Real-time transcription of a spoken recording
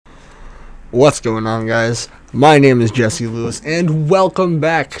What's going on, guys? My name is Jesse Lewis, and welcome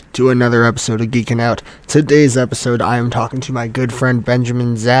back to another episode of Geekin' Out. Today's episode, I am talking to my good friend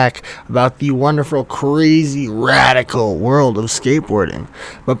Benjamin Zach about the wonderful, crazy, radical world of skateboarding.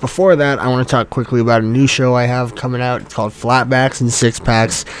 But before that, I want to talk quickly about a new show I have coming out. It's called Flatbacks and Six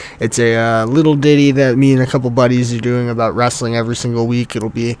Packs. It's a little ditty that me and a couple buddies are doing about wrestling every single week. It'll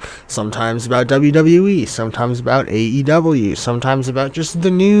be sometimes about WWE, sometimes about AEW, sometimes about just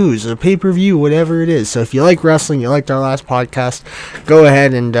the news, a pay-per-view, whatever it is. So if you like wrestling, you liked our last podcast, go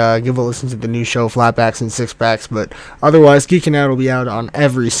ahead and give a listen to the new show, Flatbacks and Six Packs. But otherwise, Geekin' Out will be out on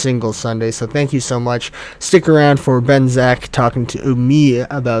every single Sunday. So thank you so much. Stick around for Ben Zach talking to me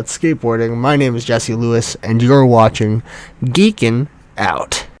about skateboarding. My name is Jesse Lewis, and you're watching Geekin'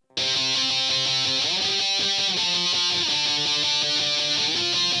 Out.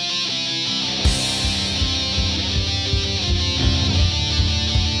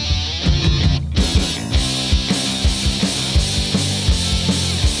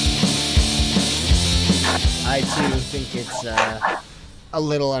 I too think it's a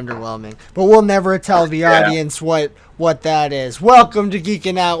little underwhelming, but we'll never tell the audience what that is. Welcome to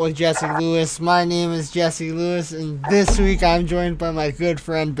Geekin' Out with Jesse Lewis. My name is Jesse Lewis, and this week I'm joined by my good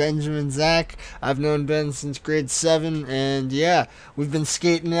friend Benjamin Zach. I've known Ben since grade 7, and yeah, we've been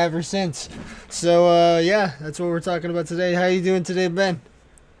skating ever since. So yeah, that's what we're talking about today. How you doing today, Ben?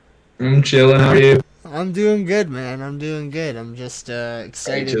 I'm chilling. How are you? I'm doing good, man. I'm doing good. I'm just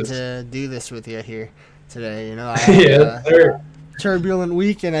excited to do this with you here today. You know, I had a turbulent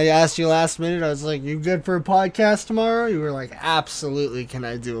week, and I asked you last minute. I was like, "You good for a podcast tomorrow?" You were like, "Absolutely, can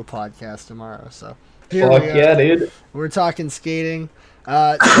I do a podcast tomorrow?" So here we are. Yeah, dude. We're talking skating.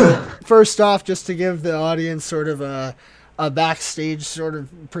 So first off, just to give the audience sort of a backstage sort of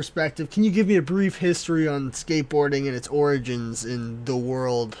perspective, can you give me a brief history on skateboarding and its origins in the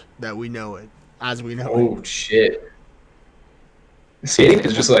world that we know it, as we know it? Oh shit! Skating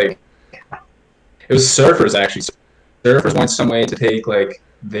is just like it was surfers actually. Surfers wanted some way to take like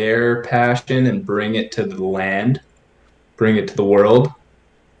their passion and bring it to the land, bring it to the world.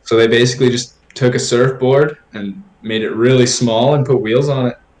 So they basically just took a surfboard and made it really small and put wheels on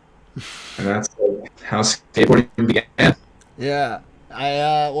it, and that's like how skateboarding began. Yeah,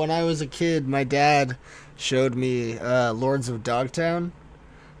 I when I was a kid, my dad showed me Lords of Dogtown,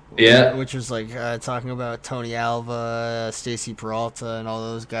 Yeah, which was like talking about Tony Alva, Stacy Peralta, and all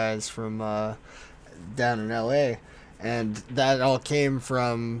those guys from down in L.A. And that all came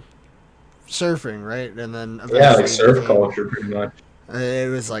from surfing, right? And then yeah, eventually like surf culture, pretty much.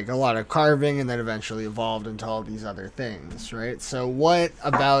 it was like a lot of carving, and then eventually evolved into all these other things, right? So what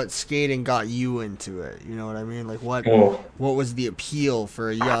about skating got you into it? You know what I mean? Like what Oh, was the appeal for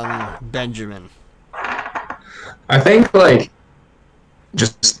a young Benjamin? I think like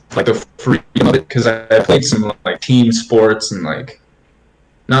just like the freedom of it because I played some like team sports and like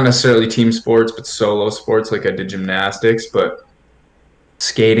not necessarily team sports, but solo sports. Like I did gymnastics, but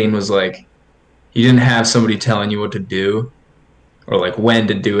skating was like you didn't have somebody telling you what to do or like when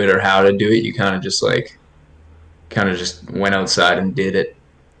to do it or how to do it. You kind of just went outside and did it,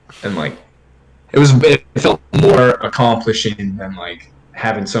 and like it felt more accomplishing than like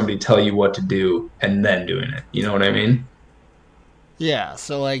having somebody tell you what to do and then doing it. You know what I mean? Yeah,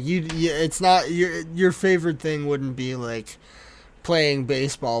 so like it's not your favorite thing wouldn't be like playing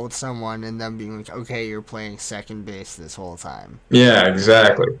baseball with someone and them being like, okay, you're playing second base this whole time. Yeah,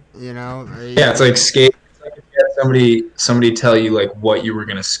 exactly. You know? Yeah, it's like skate. It's like if you had somebody tell you like what you were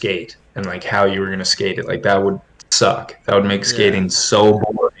gonna skate and like how you were gonna skate it. Like that would suck. That would make Yeah. skating so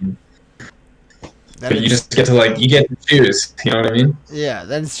boring. Then But you it's just get to like you get to choose. You know what I mean? yeah,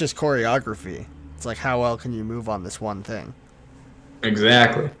 then it's just choreography. It's like how well can you move on this one thing?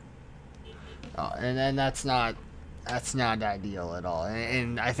 Exactly. And then that's not ideal at all.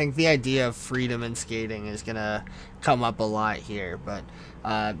 And I think the idea of freedom in skating is gonna come up a lot here. But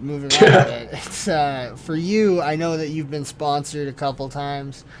moving on a bit, it's for you. I know that you've been sponsored a couple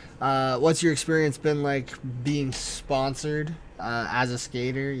times. What's your experience been like being sponsored as a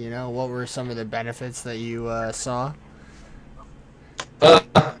skater? You know, what were some of the benefits that you saw? I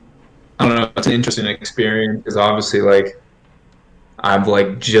don't know. It's an interesting experience because obviously like I've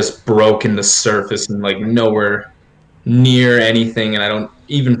like just broken the surface and like nowhere near anything, and I don't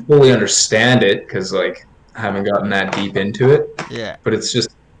even fully understand it because like I haven't gotten that deep into it. Yeah. But it's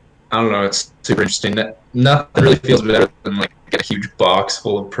just I don't know. It's super interesting. That nothing really feels better than like a huge box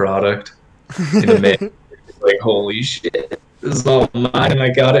full of product in the mail. Like holy shit, this is all mine, and I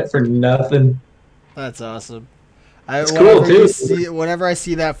got it for nothing. That's awesome. It's cool too. Whenever I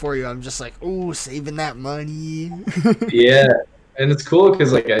see that for you, I'm just like, ooh, saving that money. Yeah, and it's cool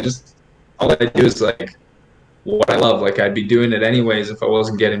because like all I do is like what I love. Like I'd be doing it anyways if I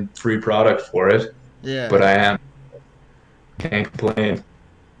wasn't getting free product for it. Yeah. But I am. Can't complain.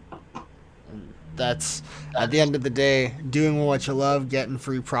 That's at the end of the day, doing what you love, getting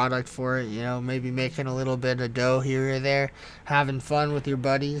free product for it, maybe making a little bit of dough here or there, having fun with your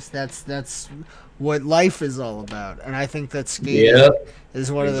buddies. That's what life is all about. And I think that skating Yeah,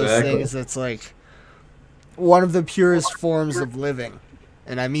 is one of those exactly. things that's like one of the purest forms of living.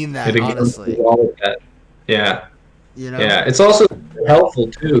 And I mean It that encompasses honestly. all of that. Yeah, You know? yeah. It's also helpful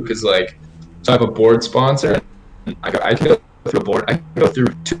too because like, so I have a board sponsor. I can go through a board. I can go through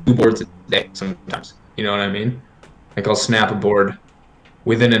 2 boards a day sometimes. You know what I mean? Like I'll snap a board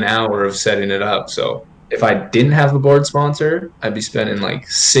within an hour of setting it up. So if I didn't have a board sponsor, I'd be spending like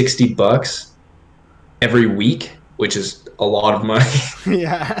 $60 every week, which is a lot of money.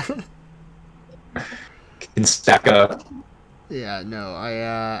 Yeah. Can stack up. Yeah, no,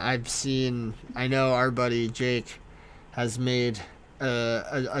 I know our buddy Jake has made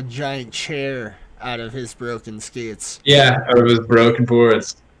a giant chair out of his broken skates. Yeah, out of his broken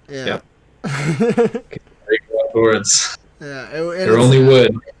boards. Yeah. Yep, break boards. Yeah, They're only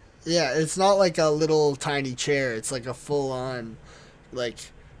wood. yeah, it's not like a little tiny chair. It's like a full on, like,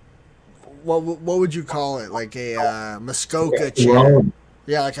 what would you call it? Like a Muskoka chair. Throne.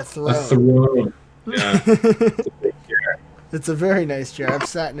 Yeah, like a A throne. throne. Yeah. It's a very nice chair. I've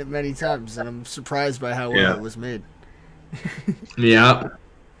sat in it many times, and I'm surprised by how well Yeah. it was made. Yeah.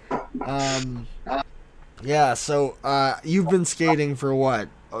 Um, yeah. So, you've been skating for what,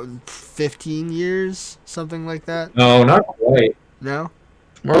 15 years, something like that? No, not quite. No,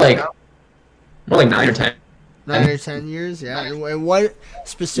 More like 9 or 10. 9 or 10 years. Yeah. And what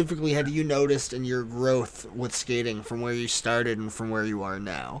specifically have you noticed in your growth with skating from where you started and from where you are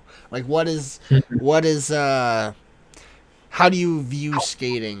now? Like, how do you view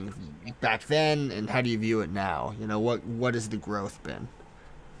skating back then, and how do you view it now? What has the growth been?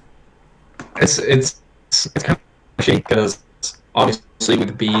 It's kind of shitty because obviously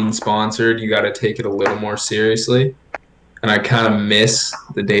with being sponsored, you got to take it a little more seriously. And I kind of miss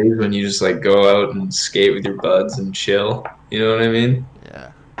the days when you just like go out and skate with your buds and chill. You know what I mean?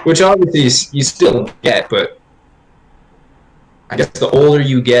 Yeah. Which obviously you still get, but I guess the older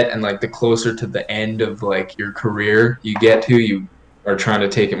you get and like the closer to the end of like your career you get to, you are trying to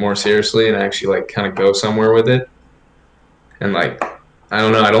take it more seriously and actually like kind of go somewhere with it. And like, I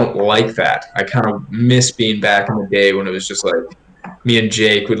don't know, I don't like that. I kind of miss being back in the day when it was just like me and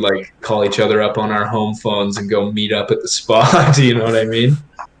Jake would like call each other up on our home phones and go meet up at the spot. You know what I mean?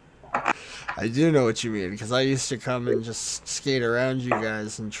 I do know what you mean, because I used to come and just skate around you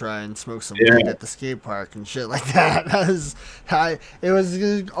guys and try and smoke some Yeah. weed at the skate park and shit like that. It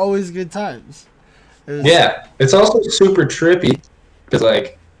was always good times. It was, Yeah. It's also super trippy because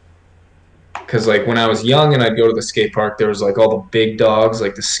like when I was young and I'd go to the skate park, there was like all the big dogs,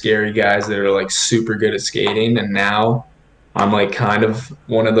 like the scary guys that are like super good at skating. And now I'm like kind of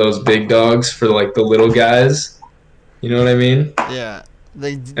one of those big dogs for like the little guys. You know what I mean? yeah,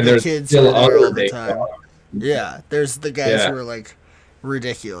 And the there's kids who still are there all other the big time. dogs. Yeah, there's the guys Yeah. who are like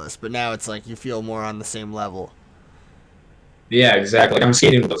ridiculous, but now it's like you feel more on the same level. Yeah, exactly. Like I'm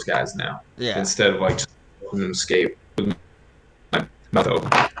skating with those guys now Yeah, instead of like just letting them skate with my mouth open.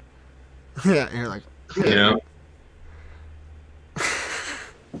 yeah, and you're like, You know?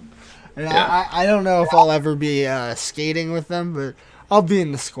 and Yeah. I don't know if I'll ever be skating with them, but I'll be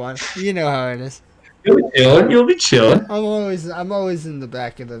in the squad. You know how it is. You'll be chilling. You'll be chilling. I'm always in the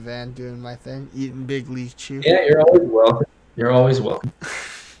back of the van doing my thing, eating Big League Chew. Yeah, you're always welcome. You're always welcome.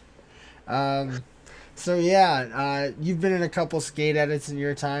 Um, so yeah, you've been in a couple skate edits in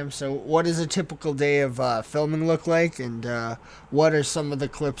your time. So what does a typical day of filming look like, and what are some of the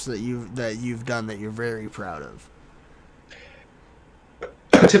clips that you've done that you're very proud of?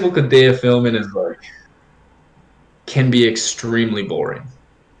 A typical day of filming is like can be extremely boring.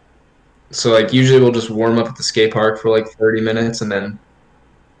 So like usually we'll just warm up at the skate park for like 30 minutes and then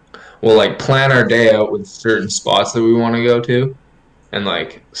we'll like plan our day out with certain spots that we want to go to. And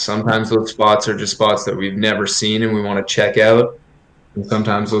like sometimes those spots are just spots that we've never seen and we want to check out. And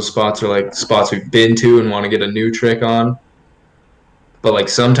sometimes those spots are like spots we've been to and want to get a new trick on. But like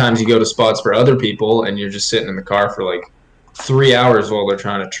sometimes you go to spots for other people and you're just sitting in the car for like 3 hours while they're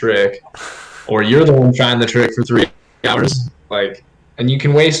trying to trick. Or you're the one trying the trick for 3 hours. Like, and you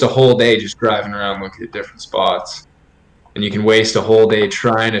can waste a whole day just driving around looking at different spots. And you can waste a whole day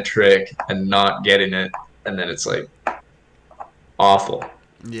trying a trick and not getting it. And then it's like awful.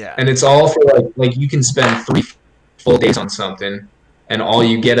 Yeah, And it's all for like you can spend 3 full days on something and all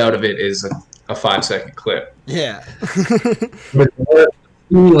you get out of it is a 5-second clip. yeah, But the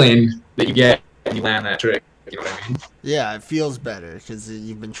feeling that you get and you land that trick. You know what I mean? Yeah, it feels better because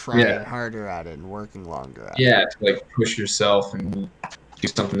you've been trying harder at it and working longer at it. Yeah, to like push yourself and do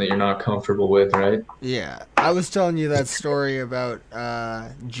something that you're not comfortable with, right? Yeah, I was telling you that story about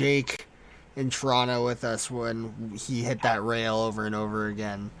Jake in Toronto with us when he hit that rail over and over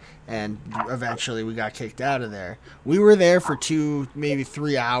again, and eventually we got kicked out of there. We were there for 2, maybe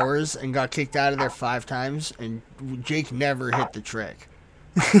 3 hours, and got kicked out of there 5 times, and Jake never hit the trick.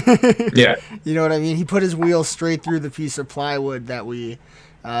 Yeah. You know what I mean? He put his wheel straight through the piece of plywood that we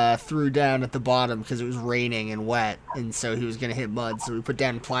threw down at the bottom because it was raining and wet, and so he was going to hit mud. So we put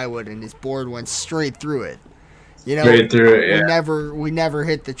down plywood, and his board went straight through it. You know, Straight through it, yeah. we never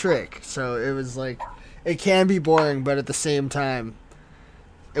hit the trick. So it was like, it can be boring, but at the same time,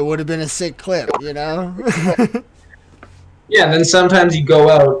 it would have been a sick clip, you know? Yeah, and then sometimes you go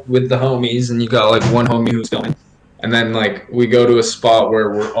out with the homies and you got like one homie who's going. And then like we go to a spot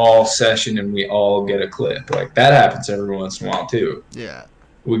where we're all session and we all get a clip. Like that happens every once in a while too. Yeah.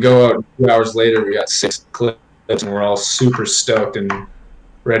 We go out 2 hours later, we got 6 clips and we're all super stoked and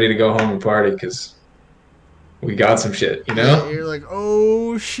ready to go home and party because we got some shit, you know? Yeah, you're like,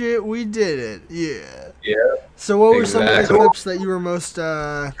 oh shit, we did it. Yeah. Yeah. So what were some of the Exactly. clips that you were most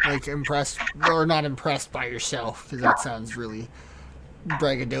like impressed or not impressed by yourself? Because that sounds really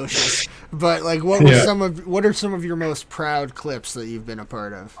braggadocious. But like, what are some of your most proud clips that you've been a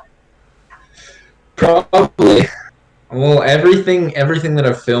part of? Probably. Well, everything that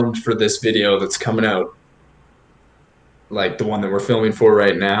I've filmed for this video that's coming out, like the one that we're filming for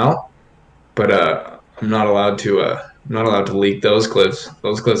right now, but I'm not allowed to leak those clips.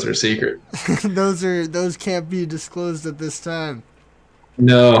 Those clips are secret. those can't be disclosed at this time.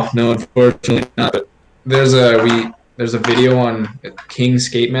 No, unfortunately not. But there's a video on King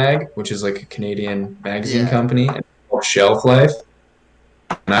Skate Mag, which is like a Canadian magazine company, and it's called Shelf Life.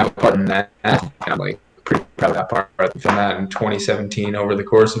 And I was part in that. And I'm like pretty proud of that part. I filmed that in 2017 over the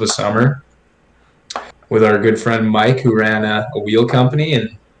course of a summer with our good friend Mike, who ran a wheel company,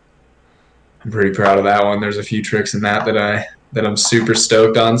 and I'm pretty proud of that one. There's a few tricks in that I'm super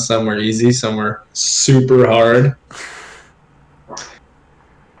stoked on. Some were easy, some were super hard.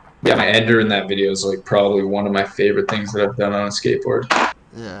 Yeah, my ender in that video is like probably one of my favorite things that I've done on a skateboard.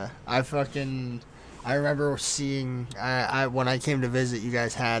 Yeah, I remember seeing I when I came to visit, you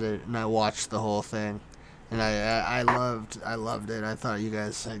guys had it, and I watched the whole thing, and I loved it. I thought you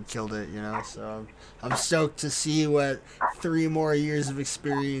guys had killed it, you know. So I'm stoked to see what 3 more years of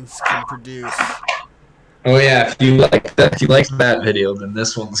experience can produce. Oh yeah, if you liked that video, then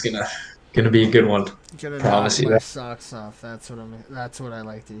this one's gonna be a good one. Gonna Promise knock you my that. socks off. That's what I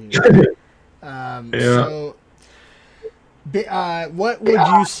like to hear. Yeah. So, what would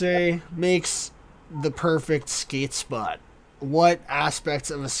you say makes the perfect skate spot? What aspects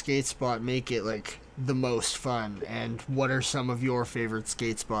of a skate spot make it like the most fun? And what are some of your favorite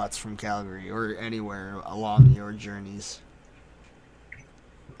skate spots from Calgary or anywhere along your journeys?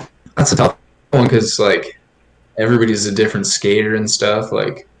 That's a tough one because like everybody's a different skater and stuff.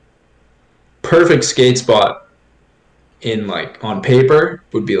 Like perfect skate spot in like on paper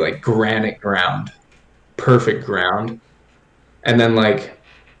would be like granite ground, perfect ground, and then like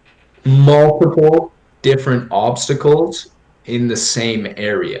multiple different obstacles in the same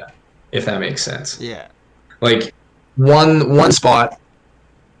area, if that makes sense. Yeah. Like one spot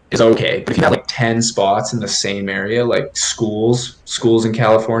is okay, but if you have like 10 spots in the same area, like schools in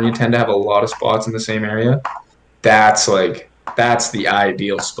California tend to have a lot of spots in the same area. That's the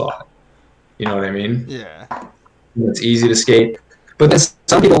ideal spot. You know what I mean? Yeah. It's easy to skate. But then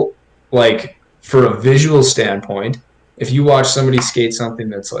some people, like, for a visual standpoint, if you watch somebody skate something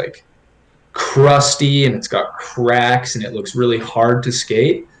that's like crusty and it's got cracks and it looks really hard to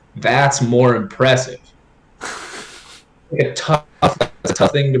skate, that's more impressive. That's a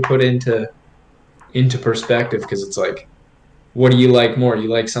tough thing to put into perspective because it's like, what do you like more? You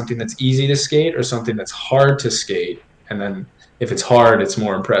like something that's easy to skate or something that's hard to skate? And then if it's hard, it's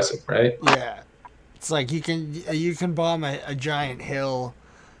more impressive, right? Yeah. It's like you can bomb a giant hill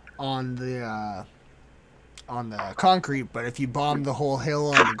on the concrete, but if you bomb the whole hill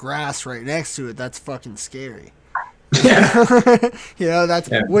on the grass right next to it, that's fucking scary. Yeah. You know,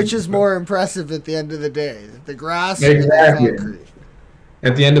 which is more impressive at the end of the day, the grass or Exactly. the concrete.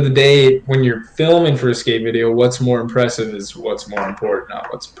 At the end of the day, when you're filming for a skate video, what's more impressive is what's more important,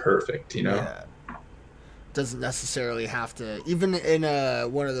 not what's perfect, you know? Yeah. Doesn't necessarily have to. Even in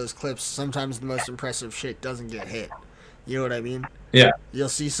one of those clips, sometimes the most impressive shit doesn't get hit. You know what I mean? Yeah. You'll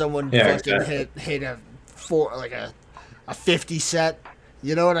see someone Yeah, fucking exactly. hit a 50 set.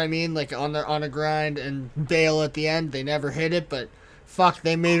 You know what I mean? Like on a grind and bail at the end. They never hit it, but fuck,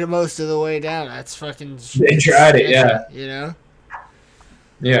 they made it most of the way down. That's fucking. They tried it, yeah. You know.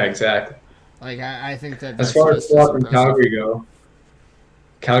 Yeah, exactly. Like I think As that's far as just as spots in impressive. Calgary go,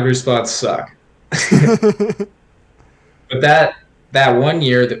 Calgary spots suck. But that one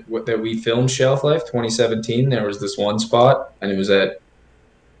year that we filmed Shelf Life, 2017, there was this one spot, and it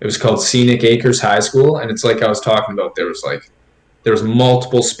was called Scenic Acres High School, and it's like I was talking about. There was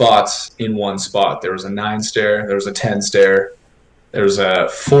multiple spots in one spot. There was a 9 stair, there was a 10 stair, there was a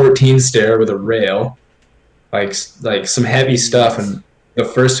 14 stair with a rail, like some heavy stuff. Jeez. And the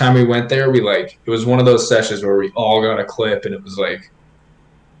first time we went there, it was one of those sessions where we all got a clip, and it was like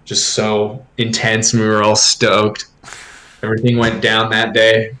just so intense, and we were all stoked. Everything went down that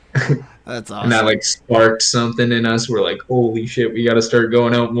day. That's And that awesome. like sparked something in us. We're like, holy shit, we got to start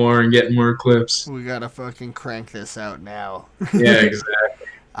going out more and getting more clips. We gotta fucking crank this out now. Yeah, exactly.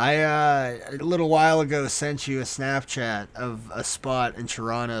 I a little while ago sent you a Snapchat of a spot in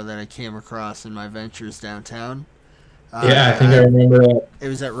Toronto that I came across in my ventures downtown. Yeah, I think I remember that. It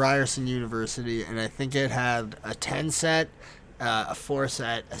was at Ryerson University, and I think it had a 10 set, a 4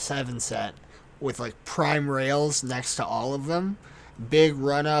 set, a 7 set, with like prime rails next to all of them. Big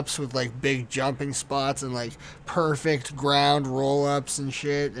run ups with like big jumping spots and like perfect ground roll ups and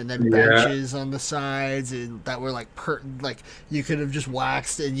shit, and then Yeah, benches on the sides and that were like like you could have just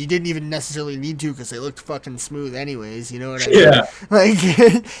waxed and you didn't even necessarily need to because they looked fucking smooth anyways. You know what I mean? yeah, Like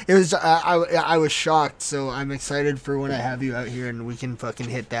it was, I was shocked. So I'm excited for when I have you out here and we can fucking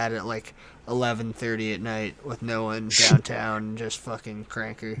hit that at like 11:30 at night with no one downtown and just fucking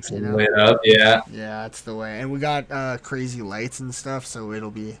cranker. it's You know? lit up. Yeah. Yeah, that's the way. And we got crazy lights and stuff, so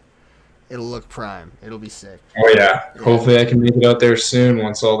it'll look prime. It'll be sick. Oh yeah. Yeah. Hopefully, I can make it out there soon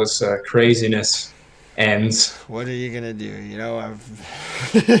once all this craziness ends. What are you gonna do? You know, I've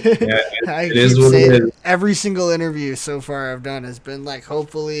Yeah, I it is keep what it saying is. every single interview so far I've done has been like,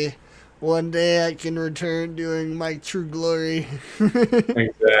 hopefully, one day I can return doing my true glory.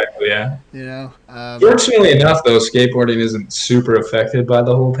 Exactly. Yeah. You know, Fortunately enough, though, skateboarding isn't super affected by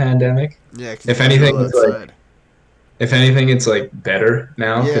the whole pandemic. yeah, because you If can anything, go it's like outside. if anything, it's like better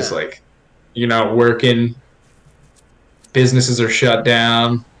now because Yeah, like you're not working, businesses are shut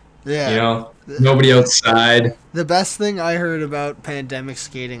down. You yeah. know, nobody outside. The best thing I heard about pandemic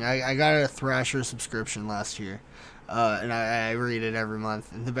skating, I got a Thrasher subscription last year, and I read it every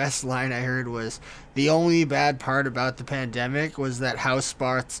month. And the best line I heard was, the only bad part about the pandemic was that house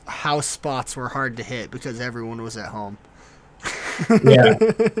spots were hard to hit because everyone was at home. Yeah,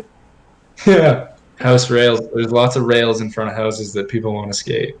 yeah. House rails. There's lots of rails in front of houses that people want to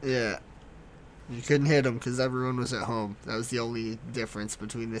skate. Yeah, you couldn't hit them because everyone was at home. That was the only difference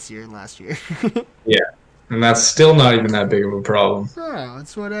between this year and last year. Yeah, and that's still not even that big of a problem. Oh,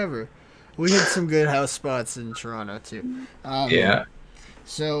 it's whatever. We had some good house spots in Toronto too. Yeah,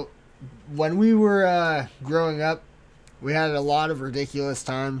 So when we were growing up, we had a lot of ridiculous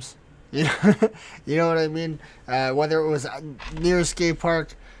times. You know, you know what I mean. Whether it was near a skate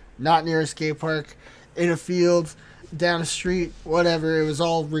park, not near a skate park, in a field, down a street, whatever. It was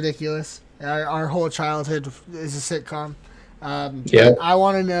all ridiculous. Our whole childhood is a sitcom. yeah. But I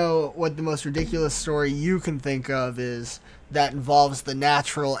want to know what the most ridiculous story you can think of is that involves the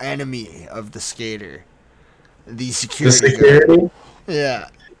natural enemy of the skater, the The security guard. security. Yeah.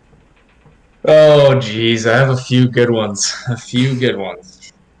 Oh, geez, I have a few good ones. A few good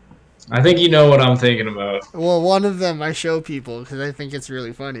ones. I think you know what I'm thinking about. Well, one of them I show people because I think it's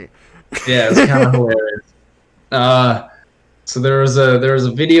really funny. Yeah, it's kind of hilarious. Uh, so there was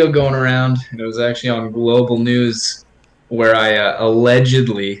a video going around, and it was actually on global news where I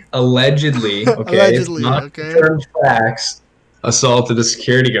allegedly, okay, it's Allegedly, not okay. confirmed facts, assaulted a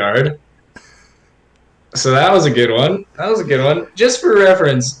security guard. So that was a good one. That was a good one. Just for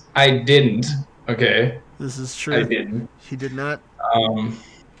reference, I didn't. Okay, This is I true. didn't. He did not. Um,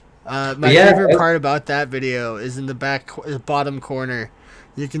 but My yeah, favorite part about that video is in the bottom corner.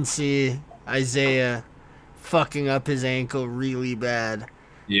 You can see Isaiah fucking up his ankle really bad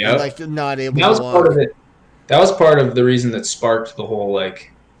and yep. like not able That to was part of walk. it. That was part of the reason that sparked the whole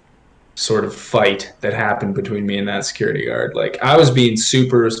like sort of fight that happened between me and that security guard. Like I was being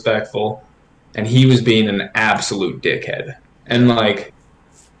super respectful and he was being an absolute dickhead. And Yeah. like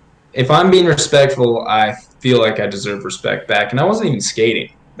if I'm being respectful, I feel like I deserve respect back. And I wasn't even skating.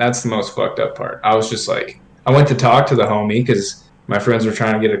 That's the most fucked up part. I was just like I went to talk to the homie cuz my friends were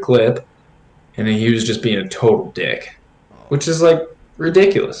trying to get a clip and then he was just being a total dick, Oh, which is like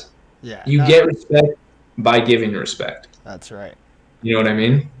ridiculous. yeah. You No, get respect by giving respect. that's right. You know what I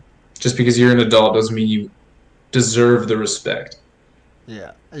mean? Just because you're an adult doesn't mean you deserve the respect.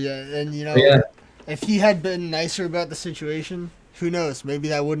 Yeah. Yeah. And you But know, yeah, if he had been nicer about the situation, who knows? Maybe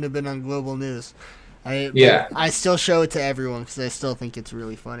that wouldn't have been on global news. But Yeah, I still show it to everyone because I still think it's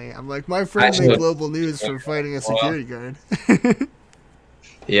really funny. I'm like, my I friend made should. global news for fighting a Well, security guard.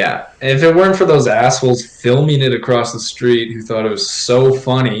 yeah. If it weren't for those assholes filming it across the street who thought it was so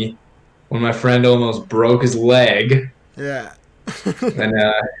funny when my friend almost broke his leg, Yeah. then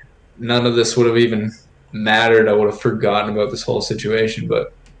none of this would have even mattered. I would have forgotten about this whole situation.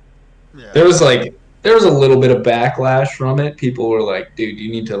 But Yeah. there was like there was a little bit of backlash from it. People were like, "Dude,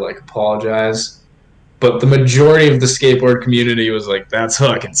 you need to like apologize." But the majority of the skateboard community was like, "That's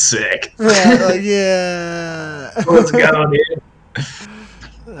fucking sick. Yeah. Like, yeah. Let's go, dude."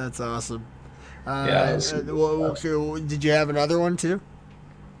 That's awesome. Yeah, that was super fun. Did you have another one too?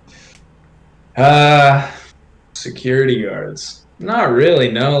 Uh, Security guards. Not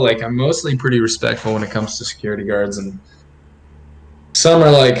really, no. Like I'm mostly pretty respectful when it comes to security guards, and some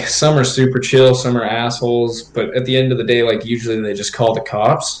are super chill, some are assholes, but at the end of the day, like usually they just call the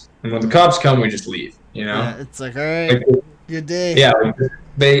cops. And when the cops come, we just leave, you Yeah. know? It's like, all right, Like good day. yeah, like,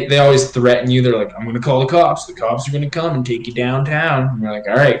 they always threaten you. They're like, "I'm gonna call the cops. The cops are gonna come and take you downtown." And we're like,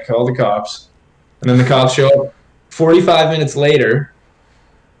 "All right, call the cops." And then the cops show up 45 minutes later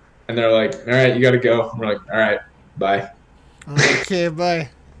and they're like, "All right, you gotta go." And we're like, "All right, bye." Okay, bye.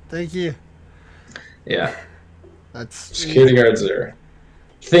 Thank you. Yeah. That's Security guards are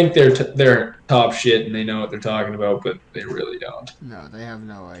think they're top shit and they know what they're talking about, but they really don't. no, they have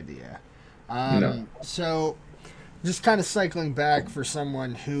no idea. No. So just kind of cycling back for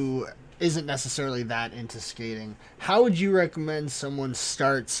someone who isn't necessarily that into skating, how would you recommend someone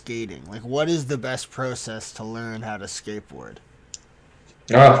start skating? Like, what is the best process to learn how to skateboard?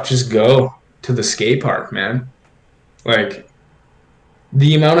 Oh, just go to the skate park, man. Like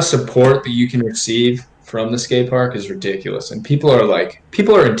the amount of support that you can receive from the skate park is ridiculous. And people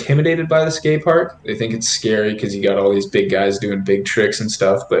are intimidated by the skate park. They think it's scary because you got all these big guys doing big tricks and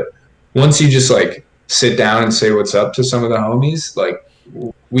stuff. But once you just like sit down and say what's up to some of the homies, like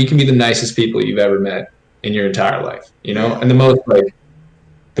we can be the nicest people you've ever met in your entire life, you know? Yeah, And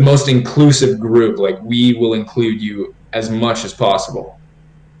the most inclusive group, like we will include you as much as possible.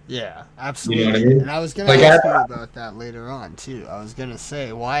 yeah, You know what I absolutely. And mean? I was going to Like ask you about that later on, too. I was going to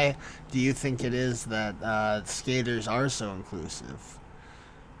say, why do you think it is that skaters are so inclusive?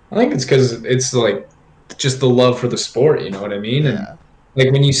 I think it's because it's like just the love for the sport. You know what I mean? And Yeah,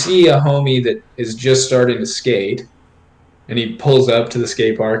 like when you see a homie that is just starting to skate, and he pulls up to the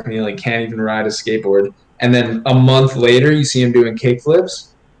skate park and he like can't even ride a skateboard, and then a month later you see him doing kickflips.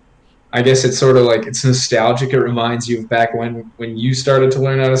 I guess it's sort of like it's nostalgic. It reminds you of back when you started to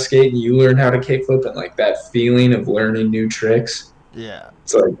learn how to skate and you learned how to kickflip and like that feeling of learning new tricks. yeah,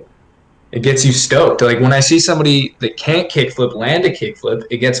 It's like it gets you stoked. Like when I see somebody that can't kickflip land a kickflip,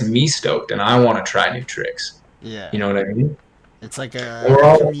 it gets me stoked, and I want to try new tricks. You yeah. know what I mean? It's like And we're a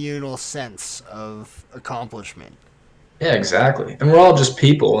all communal sense of accomplishment. yeah, exactly. And we're all just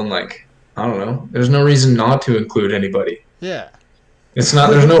people, and like I don't know. There's no reason not to include anybody. Yeah. It's not.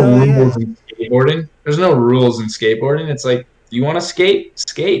 There's no Hell rules yeah. in skateboarding. There's no rules in skateboarding. It's like you want to skate,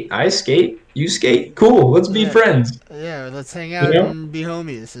 skate. I skate. You skate. Cool. Let's be Yeah. friends. Yeah, let's hang You out know? and be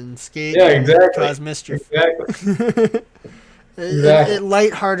homies and skate Yeah, and exactly. cause mischief. Exactly. It Exactly.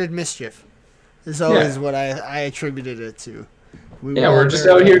 lighthearted mischief is always Yeah. what I attributed it to. We were Yeah, all we're just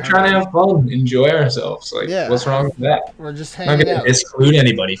very out here trying to lighthearted. have fun, enjoy ourselves. Like, Yeah, what's wrong with that? we're just I'm not hanging going to out. exclude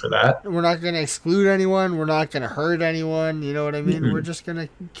anybody for that. We're not going to exclude anyone. We're not going to hurt anyone. You know what I mean? We're Mm-mm. just going to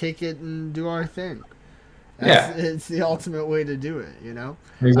kick it and do our thing. Yeah, It's the ultimate way to do it, you know?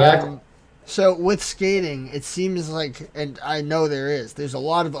 exactly. So with skating, it seems like, and I know there's a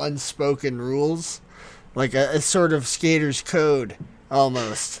lot of unspoken rules, like a sort of skater's code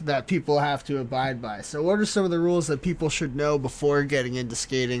almost that people have to abide by. So what are some of the rules that people should know before getting into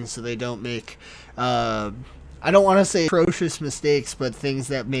skating so they don't make, I don't want to say atrocious mistakes, but things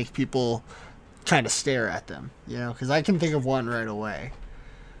that make people kind of stare at them, you know? Because I can think of one right away.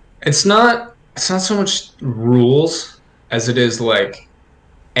 It's not so much rules as it is like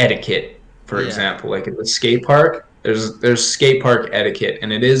etiquette, for Yeah. example. Like at the skate park, there's skate park etiquette,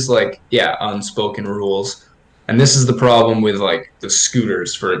 and it is like yeah, unspoken rules. And this is the problem with like the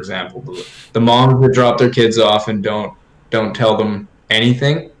scooters, for example. The moms that drop their kids off and don't tell them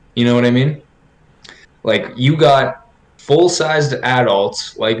anything. You know what I mean? Like you got full-sized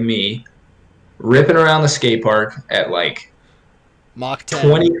adults like me ripping around the skate park at like Mach 10.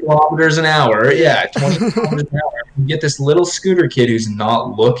 20 kilometers an hour. Yeah. Yeah, 20 kilometers an hour. You get this little scooter kid who's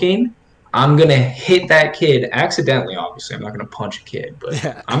not looking. I'm going to hit that kid accidentally, obviously. I'm not going to punch a kid, but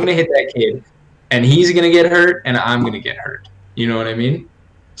Yeah. I'm going to hit that kid and he's going to get hurt and I'm going to get hurt. You know what I mean?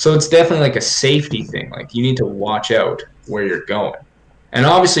 So it's definitely like a safety thing. Like you need to watch out where you're going. And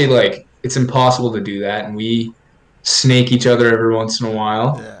obviously, like, it's impossible to do that, and we snake each other every once in a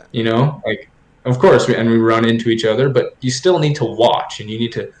while, Yeah. like, of course, we run into each other, but you still need to watch, and you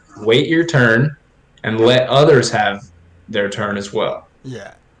need to wait your turn and let others have their turn as well.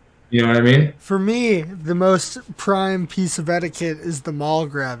 Yeah. You know what I mean? For me, the most prime piece of etiquette is the mall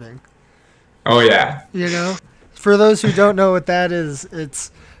grabbing. Oh, yeah. You know? For those who don't know what that is,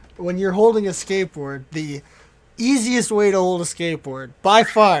 it's when you're holding a skateboard, the easiest way to hold a skateboard, by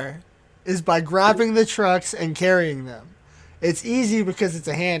far, is by grabbing the trucks and carrying them. It's easy because it's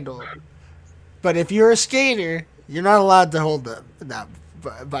a handle. But if you're a skater, you're not allowed to hold them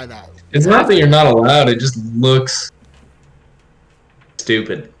by that. It's not that you're not allowed, it just looks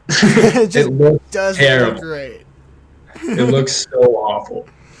stupid. It just It looks doesn't terrible. look great. It looks so awful.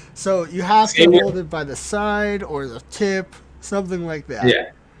 So you have to Same with- hold it by the side or the tip, something like that. Yeah,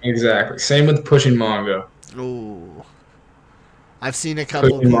 exactly. Same with pushing Mongo. Ooh. I've seen a couple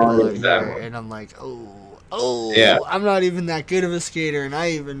Pushing people Mongo out is that here, one. and I'm like, Yeah. I'm not even that good of a skater, and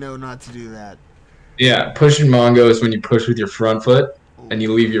I even know not to do that. Yeah, pushing Mongo is when you push with your front foot and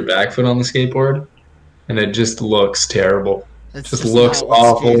you leave your back foot on the skateboard, and it just looks terrible. It's Just just looks not what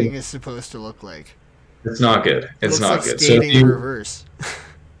awful. skating is supposed to look like. It's not good. It It's looks not like good. So skating in reverse.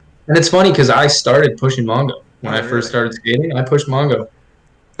 and it's funny because I started pushing Mongo when Oh, I first really? started skating. I pushed Mongo,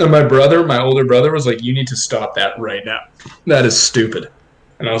 and my older brother, was like, "You need to stop that right now. That is stupid."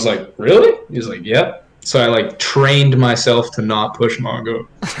 And I was like, "Really?" He's like, "Yep." So I like trained myself to not push Mongo.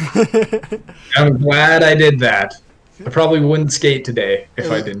 I'm glad I did that. I probably wouldn't skate today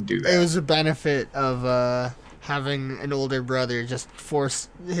if I didn't do It that. was a benefit of having an older brother just force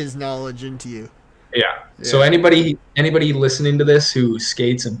his knowledge into you. Yeah. So anybody listening to this who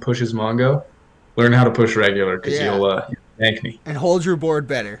skates and pushes Mongo, learn how to push regular because Yeah. you'll thank me. And hold your board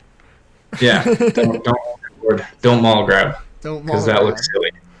better. Yeah. Don't mall grab Don't because maul that around. looks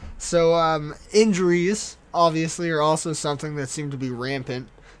silly. So injuries obviously are also something that seem to be rampant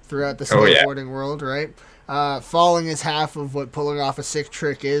throughout the Oh, yeah. skateboarding world, right? Falling is half of what pulling off a sick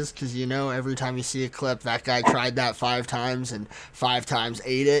trick is, because every time you see a clip, that guy tried that 5 times and 5 times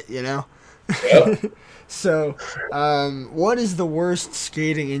ate it. Yep. So, what is the worst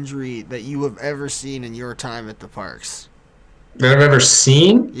skating injury that you have ever seen in your time at the parks? That I've ever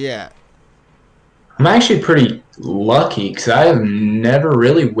seen. Yeah. I'm actually pretty lucky because I have never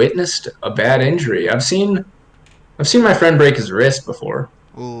really witnessed a bad injury. I've seen my friend break his wrist before,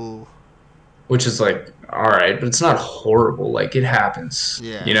 Ooh. which is like all right, but it's not horrible. Like it happens,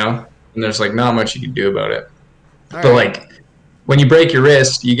 Yeah. and there's like not much you can do about it. All But right. like when you break your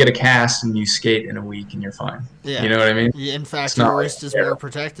wrist, you get a cast and you skate in a week and you're fine. Yeah. You know what I mean? Yeah, in fact, It's not your like wrist is terrible. more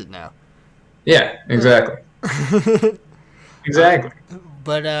protected now. Yeah, exactly. Exactly.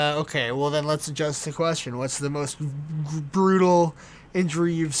 But okay, well then let's adjust the question. What's the most brutal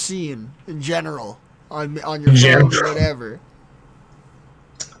injury you've seen in general on your phone or whatever?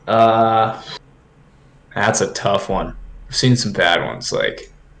 That's a tough one. I've seen some bad ones.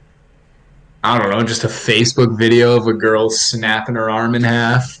 Like I don't know, just a Facebook video of a girl snapping her arm in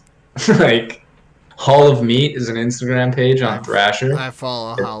half. Like Hall of Meat is an Instagram page on Thrasher. I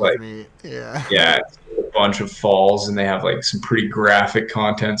follow It's Hall of Meat. Yeah. Yeah, it's a bunch of falls, and they have like some pretty graphic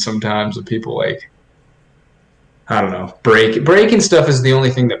content sometimes of people like I don't know, breaking stuff is the only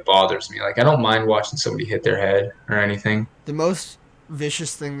thing that bothers me. Like I don't mind watching somebody hit their head or anything. The most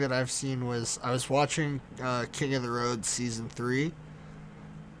vicious thing that I've seen was I was watching King of the Road season 3,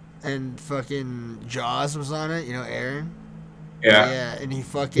 and fucking Jaws was on it. Aaron. Yeah. Yeah, and he He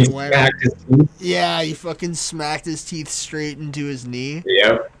fucking went. smacked his teeth. Yeah, he fucking smacked his teeth straight into his knee.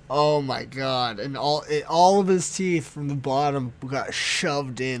 Yep. Oh my god! And all of his teeth from the bottom got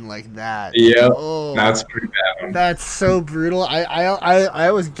shoved in like that. Yep. Oh, That's a pretty bad one. that's so brutal.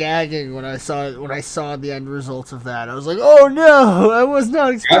 I was gagging when I saw the end results of that. I was like, oh no! I was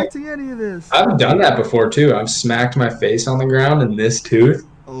not expecting any of this. I've done that before too. I've smacked my face on the ground, and this tooth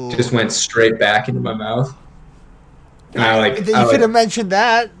Oh. just went straight back into my mouth. And You could have mentioned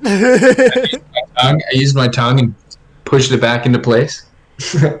that. I used my tongue and pushed it back into place.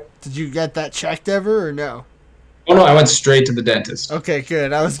 Did you get that checked ever or no? Oh no, I went straight to the dentist. Okay,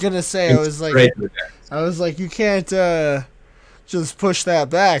 good. I was gonna say, I was Straight to the dentist. you can't just push that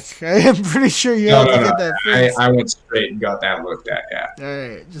back. I am pretty sure you No, have to no, get no. that fixed. I went straight and got that looked at. Yeah. All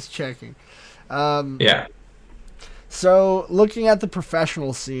right, just checking. Yeah. So, looking at the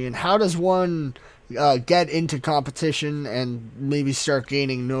professional scene, how does one get into competition and maybe start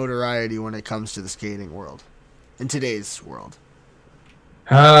gaining notoriety when it comes to the skating world, in today's world?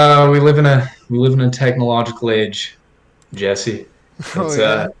 We live in a technological age, Jesse. Oh, It's,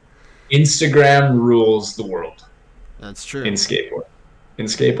 yeah? Instagram rules the world. That's true. in skateboarding. In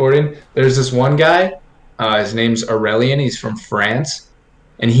skateboarding, there's this one guy. His name's Aurelian. He's from France,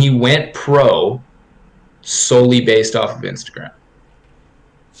 and he went pro solely based off of Instagram.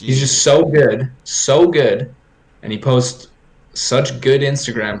 He's just Jeez. so good, and he posts such good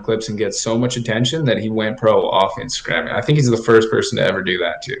Instagram clips and gets so much attention that he went pro off Instagram. I think he's the first person to ever do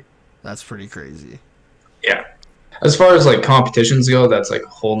that too. That's pretty crazy. Yeah. As far as like competitions go, that's like a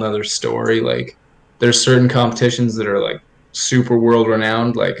whole nother story. Like there's certain competitions that are like super world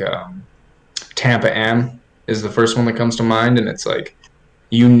renowned, like Tampa Am is the first one that comes to mind, and it's like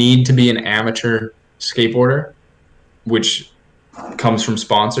you need to be an amateur skateboarder, which comes from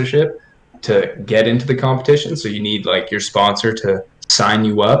sponsorship to get into the competition. So you need like your sponsor to sign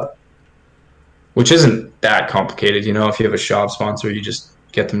you up, which isn't that complicated. You know, if you have a shop sponsor, you just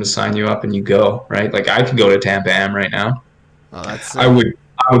get them to sign you up and you go, right? Like I could go to Tampa Am right now. Oh, that's I would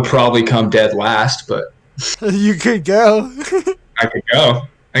probably come dead last, but you could go. I could go.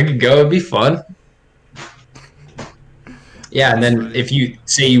 I could go. It'd be fun. Yeah, and then if you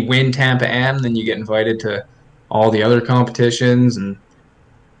say you win Tampa Am, then you get invited to all the other competitions, and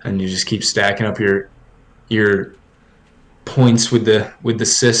you just keep stacking up your points with the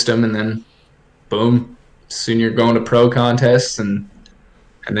system, and then boom, soon you're going to pro contests, and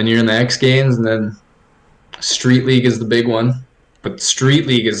then you're in the X Games, and then Street League is the big one. But Street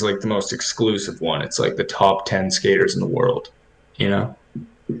League is like the most exclusive one. It's like the top 10 skaters in the world, you know?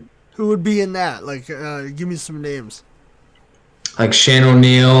 Who would be in that? Like, give me some names. Like Shane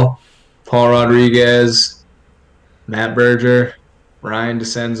O'Neill, Paul Rodriguez, Matt Berger, Ryan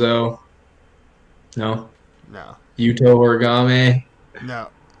DeCenzo. No? No. Yuto Origami. No.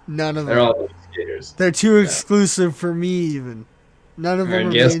 None of They're them. all skaters. They're too exclusive for me, even. None of them are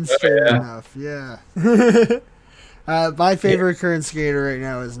mainstream enough. Yeah. My favorite current skater right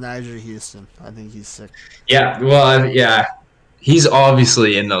now is Nigel Houston. I think he's sick. Yeah, well, yeah. He's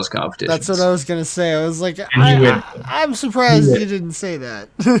obviously in those competitions. That's what I was going to say. I was like, I'm surprised you didn't say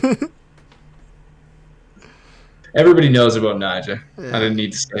that. Everybody knows about Nigel. Yeah. I didn't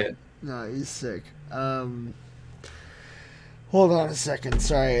need to say it. No, he's sick. Hold on a second.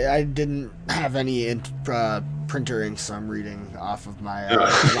 Sorry, I didn't have any printer ink, so I'm reading off of my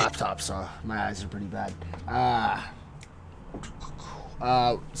laptop, so my eyes are pretty bad.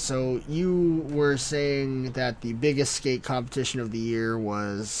 So you were saying that the biggest skate competition of the year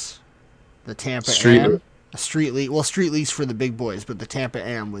was the Tampa Am? Street League. Well, Street League's for the big boys, but the Tampa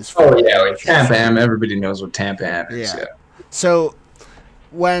Am was for like Tampa Am. Everybody knows what Tampa Am is. Yeah. So,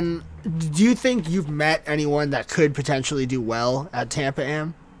 do you think you've met anyone that could potentially do well at Tampa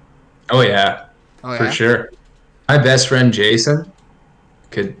Am? Oh yeah, for sure. My best friend Jason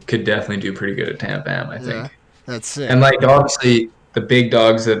could definitely do pretty good at Tampa Am. I think. Yeah, that's sick. And like obviously the big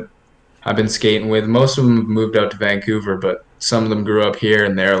dogs that I've been skating with, most of them have moved out to Vancouver, but some of them grew up here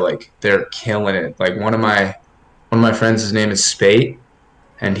and they're killing it. Like one of my friends, his name is Spate,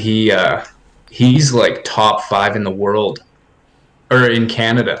 and he's like top 5 in the world or in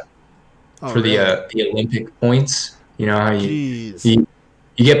Canada for the Olympic points. You know how you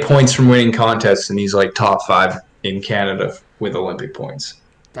get points from winning contests, and he's like top 5 in Canada with Olympic points.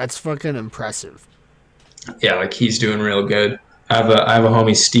 That's fucking impressive. Yeah, like he's doing real good. I have a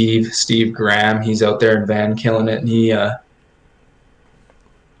homie, Steve Graham. He's out there in Van killing it, and he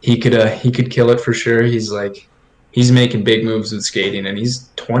could kill it for sure. He's making big moves with skating, and he's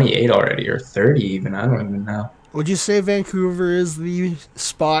 28 already, or 30 even. I don't even know. Would you say Vancouver is the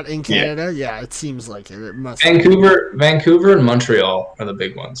spot in Canada? Yeah, it seems like it. It must. Vancouver and Montreal are the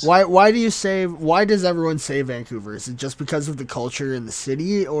big ones. Why does everyone say Vancouver? Is it just because of the culture in the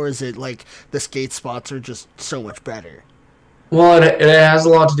city, or is it like the skate spots are just so much better? Well, it has a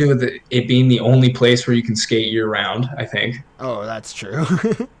lot to do with it being the only place where you can skate year round, I think. Oh, that's true.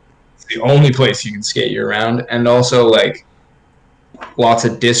 It's the only place you can skate year round, and also like lots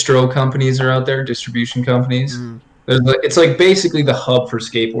of distro companies are out there, distribution companies. It's like basically the hub for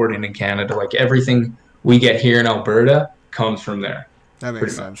skateboarding in Canada. Like everything we get here in Alberta comes from there. That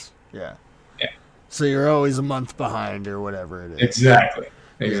makes sense. Yeah. So you're always a month behind or whatever it is. Exactly.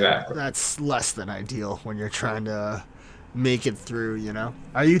 Yeah, that's less than ideal when you're trying to make it through, you know?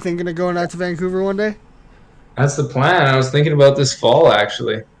 Are you thinking of going out to Vancouver one day? That's the plan. I was thinking about this fall,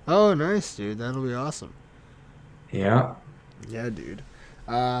 actually. Oh, nice, dude. That'll be awesome. Yeah. Yeah, dude.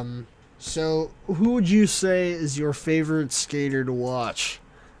 So who would you say is your favorite skater to watch?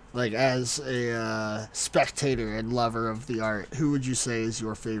 Like, as a spectator and lover of the art, who would you say is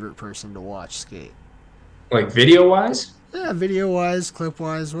your favorite person to watch skate? Like video-wise? Yeah, video-wise,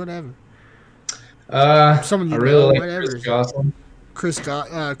 clip-wise, whatever. Someone I really like Chris Joslin. Chris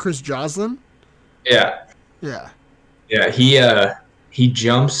Joslin? Yeah. Yeah. Yeah, he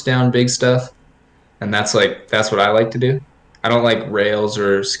jumps down big stuff, and that's what I like to do. I don't like rails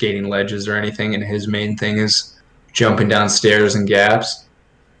or skating ledges or anything, and his main thing is jumping down stairs and gaps.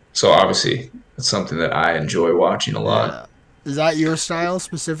 So obviously, it's something that I enjoy watching a lot. Yeah. Is that your style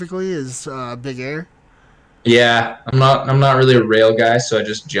specifically? Is big air? Yeah, I'm not really a rail guy, so I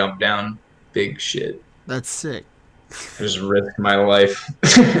just jump down big shit. That's sick. I just risk my life.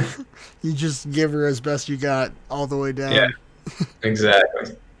 You just give her as best you got all the way Yeah, down.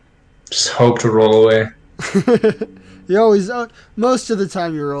 exactly. Just hope to roll away. You always, most of the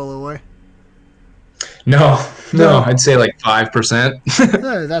time, you roll away. No, no, No, I'd say like 5%.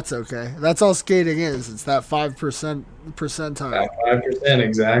 yeah, that's okay. That's all skating is. It's that 5% percentile. About 5%,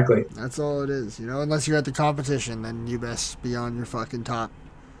 exactly. That's all it is. Unless you're at the competition, then you best be on your fucking top.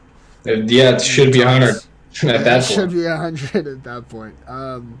 Yeah, it should be 100 Tops. at It that should point. be 100 at that point.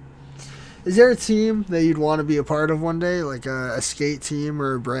 Is there a team that you'd want to be a part of one day, like a skate team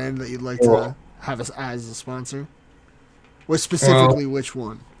or a brand that you'd like Well, to have as a sponsor? What well, specifically? Which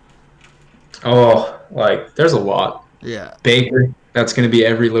one? like there's a lot. Yeah. Baker, that's going to be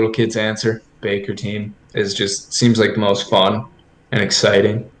every little kid's answer. Baker team is just seems like the most fun and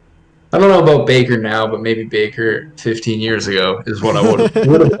exciting. I don't know about Baker now, but maybe Baker 15 years ago is what I would have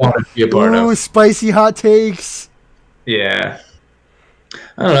wanted to be a part Ooh, of. spicy hot takes. Yeah,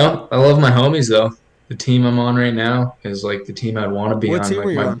 I don't know. I love my homies though. The team I'm on right now is like the team I'd want to be What on, team are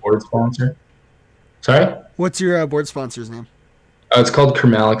like you my on? board sponsor. Sorry, What's your board sponsor's name? it's called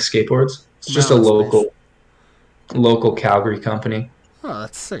Kermalik Skateboards. It's just a Malice Space. local Calgary company. Oh,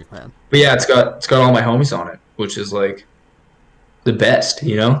 that's sick, man. But yeah, it's got all my homies on it, which is like the best.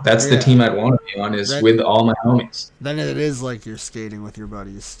 That's the Yeah. team I'd want to be on is That with all my homies. then it is like you're skating with your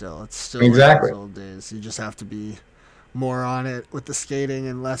buddies still. It's still like those Exactly. old days. You just have to be more on it with the skating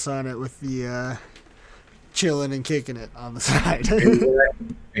and less on it with the chilling and kicking it on the side.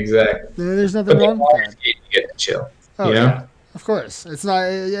 Exactly. There's nothing But then wrong with while you're that. skating, you get to chill. Oh yeah, of course. It's not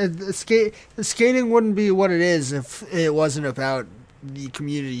skating wouldn't be what it is if it wasn't about the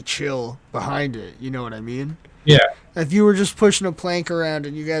community chill behind it. You know what I mean? Yeah. If you were just pushing a plank around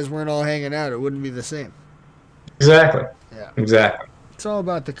and you guys weren't all hanging out, it wouldn't be the same. Exactly. Yeah, Exactly. it's all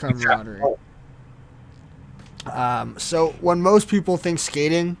about the camaraderie. So when most people think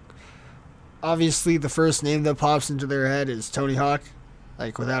skating, obviously the first name that pops into their head is Tony Hawk.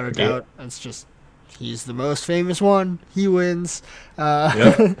 Like without a Yeah. doubt, that's just he's the most famous one. He wins.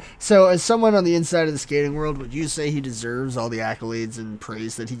 Yep. So as someone on the inside of the skating world, would you say he deserves all the accolades and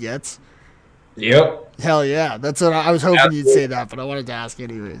praise that he gets? Yep. Hell yeah, that's what I was hoping you'd Absolutely. say that, but I wanted to ask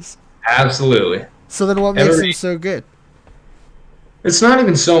anyways. Absolutely. So then, what makes him Every so good? It's not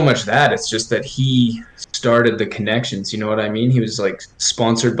even so much that. It's just that he started the connections. You know what I mean? He was like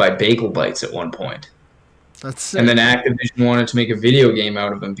sponsored by Bagel Bites at one point. That's And sick. then Activision wanted to make a video game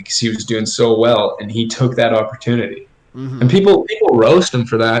out of him because he was doing so well, and he took that opportunity. Hmm. And people roast him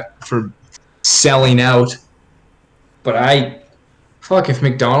for that, for selling out. But if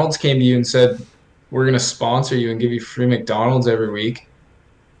McDonald's came to you and said, "We're gonna sponsor you and give you free McDonald's every week,"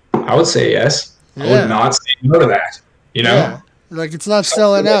 I would say yes. I would Yeah, not say no to that. You know, yeah. Like it's not something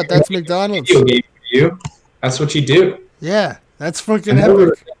selling like out. That's a McDonald's. video game for you. That's what you do. Yeah, that's fucking And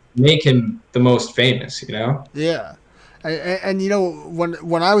whoever epic. make him the most famous, you know? Yeah, and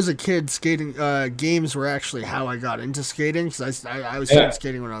when I was a kid, skating games were actually how I got into skating because I was started Yeah.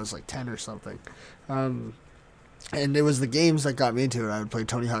 skating when I was like 10 or something, um, and it was the games that got me into it. I would play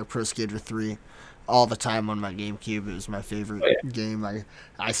Tony Hawk Pro Skater 3 all the time on my GameCube. It was my favorite Oh, yeah. game.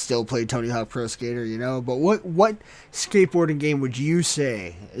 I still play Tony Hawk Pro Skater, But what skateboarding game would you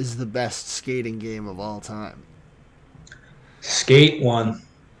say is the best skating game of all time? Skate one,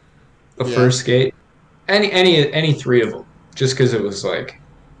 the Yeah, first skate, any three of them, just because it was like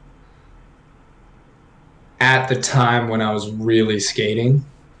at the time when I was really skating,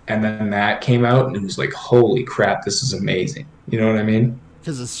 and then that came out, and it was like, holy crap, this is amazing. You know what I mean?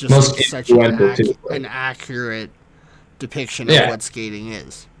 because it's just Most like such an influential too. an Like, accurate depiction of yeah, what skating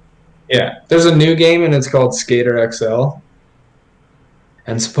is. yeah. There's a new game, and it's called Skater XL,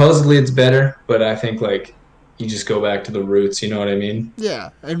 and supposedly it's better, but I think like you just go back to the roots. You know what I mean? Yeah,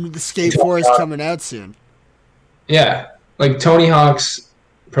 and the Skate 4 is coming out soon. Yeah, like Tony Hawk's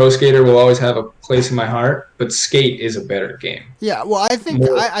Pro Skater will always have a place in my heart, but Skate is a better game. Yeah, well,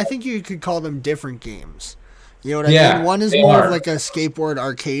 More, I think you could call them different games. You know what I mean? yeah, One is they more of are like a skateboard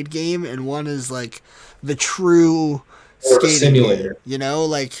arcade game, and one is like the true more of a skating game. simulator.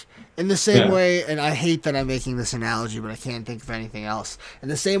 Like in the same Yeah, way, and I hate that I'm making this analogy, but I can't think of anything else. In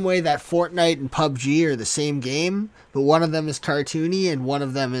the same way that Fortnite and PUBG are the same game, but one of them is cartoony and one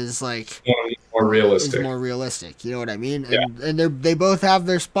of them is like more is realistic. more realistic. You know what I mean? Yeah. And they both have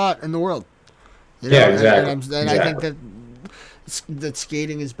their spot in the world. You know? Yeah, exactly. And I think Exactly. that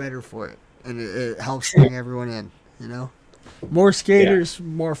skating is better for it, and it helps bring everyone in. You know, more Yeah. skaters,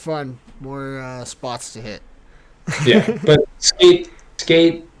 more fun, more spots to hit. Yeah. But skate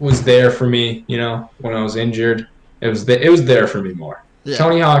was there for me, when I was injured. It was there for me more. Yeah,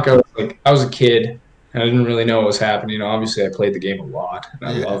 Tony Hawk, I was a kid and I didn't really know what was happening. Obviously I played the game a lot and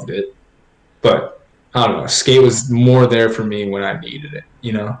I yeah, loved it. But I don't know, skate was more there for me when I needed it.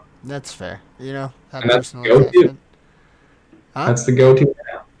 that's fair. You know, that And that's personal the go-to. attachment. Huh? That's the go-to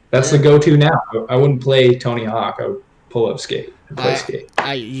now. That's the Yeah. go-to now. I wouldn't play Tony Hawk. I would pull up skate and play skate.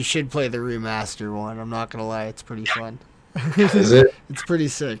 You should play the remaster one. I'm not gonna lie, it's pretty fun. Is it? It's pretty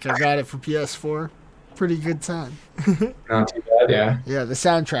sick. I got it for PS4. Pretty good time. Not too bad, yeah. Yeah, the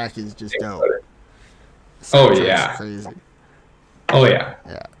soundtrack is just Think dope. about it. The Oh soundtrack's yeah. crazy. Oh yeah.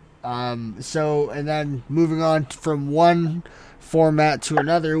 Yeah. So, and then moving on from one format to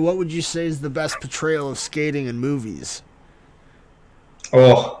another, what would you say is the best portrayal of skating in movies?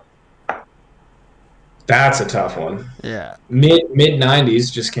 Oh, that's a tough one. Yeah. Mid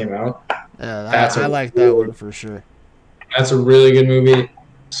 '90s just came out. Yeah, That's I a like that one for sure. that's a really good movie.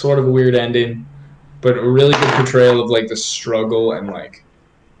 Sort of a weird ending, but a really good portrayal of like the struggle and like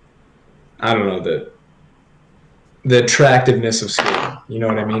I don't know the attractiveness of skating. You know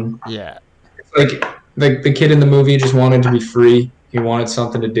what I mean? Yeah. It's like the kid in the movie just wanted to be free. He wanted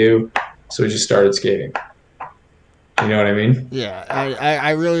something to do, so he just started skating. You know what I mean? Yeah.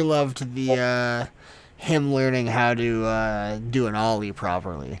 I really loved the him learning how to do an ollie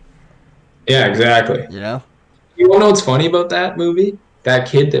properly. Yeah, exactly. You know? You want to know what's funny about that movie? That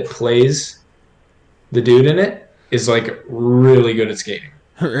kid that plays the dude in it is like really good at skating.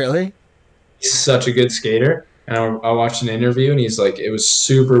 Really? He's such a good skater. And I watched an interview and he's like, it was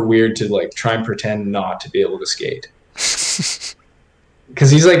super weird to like try and pretend not to be able to skate. Because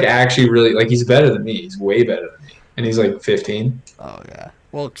he's like actually really, like he's better than me. He's way better than me. And he's like 15. Oh yeah.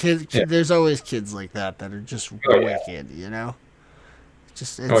 Well, kids. Yeah. There's always kids like that are just Oh, yeah. wicked. You know.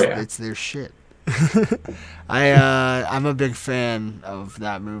 Oh, yeah. It's their shit. I'm a big fan of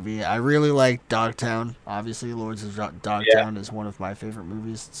that movie. I really like Dogtown. Obviously, Lords of Dogtown is one of my favorite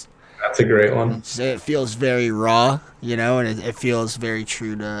movies. That's a great one. It feels very raw, you know, and it feels very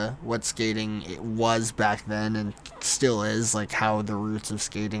true to what skating it was back then and still is. Like how the roots of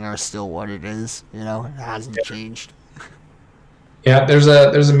skating are still what it is. You know, it hasn't changed. Yeah, there's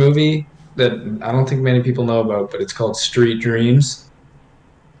a movie that I don't think many people know about, but it's called Street Dreams.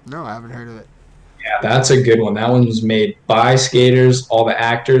 No, I haven't heard of it. Yeah, that's a good one. That one was made by skaters. All the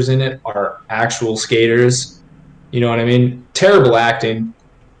actors in it are actual skaters. You know what I mean? Terrible acting.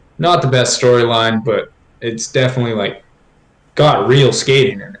 Not the best storyline, but it's definitely like got real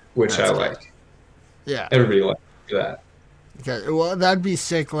skating in it, which That's I good. like. Yeah. Everybody likes that. Okay, well, that'd be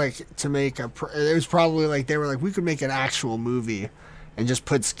sick. Like to make a. It was probably like they were like we could make an actual movie, and just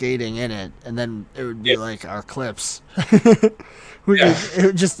put skating in it, and then it would be like our clips.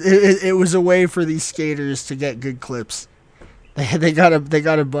 It was a way for these skaters to get good clips. They got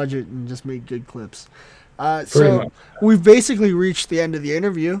a budget and just made good clips. So much. we've basically reached the end of the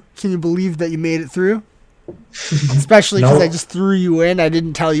interview. Can you believe that you made it through? Especially because Nope. I just threw you in. I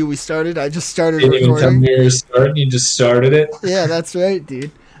didn't tell you we started. I just started Didn't even tell recording. me you were starting. You just started it. Yeah, that's right,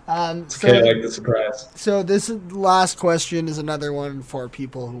 dude. It's okay. I like the surprise. So this last question is another one for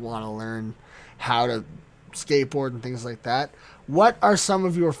people who want to learn how to skateboard and things like that. What are some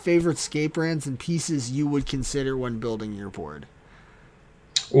of your favorite skate brands and pieces you would consider when building your board?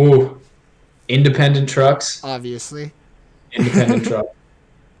 Ooh, independent trucks. Obviously. Independent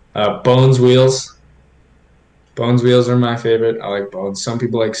truck. Bones wheels. Bones wheels are my favorite. I like Bones. Some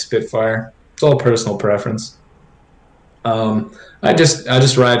people like Spitfire. It's all personal preference. I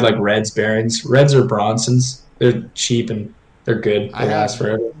just ride like Reds bearings. Reds or Bronsons. They're cheap and they're good. They last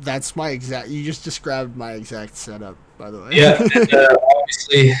forever. That's my exact. You just described my exact setup, by the way. Yeah,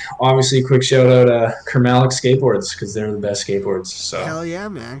 and, obviously, quick shout out Kermalick skateboards because they're the best skateboards. So Hell yeah,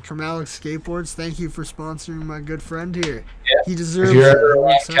 man! Kermalick Skateboards. Thank you for sponsoring my good friend here. yeah, He deserves if you're it. ever It around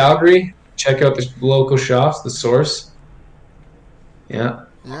works out. Calgary, check out the local shops, the Source. Yeah.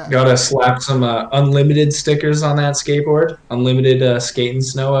 Yeah. Gotta slap some unlimited stickers on that skateboard. Unlimited skating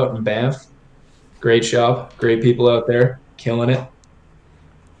snow out in Banff. Great shop. Great people out there. Killing it.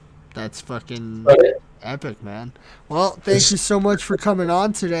 That's fucking But epic, man. Well, thank you so much for coming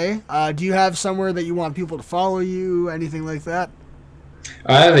on today. Do you have somewhere that you want people to follow you? Anything like that?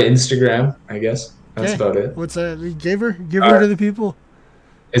 I have an Instagram, I guess. That's Okay. about it. What's that? Give her to the people.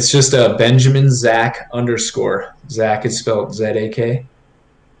 It's just Benjamin Zach _. Zach is spelled ZAK.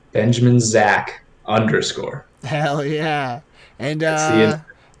 Benjamin Zach _ Hell yeah. And That's the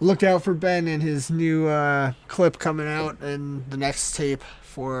look out for Ben and his new clip coming out and the next tape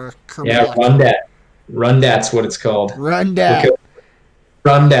for yeah, Kermack. Run Dat. Run Dat's what it's called. Run Look that. at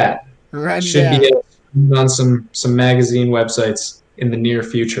Run Dat. Run Should that. be on some magazine websites in the near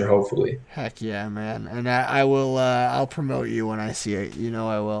future, hopefully. Heck yeah, man. And I will I'll promote you when I see it. You know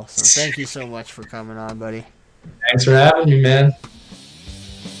I will. So thank you so much for coming on, buddy. Thanks for having me, man.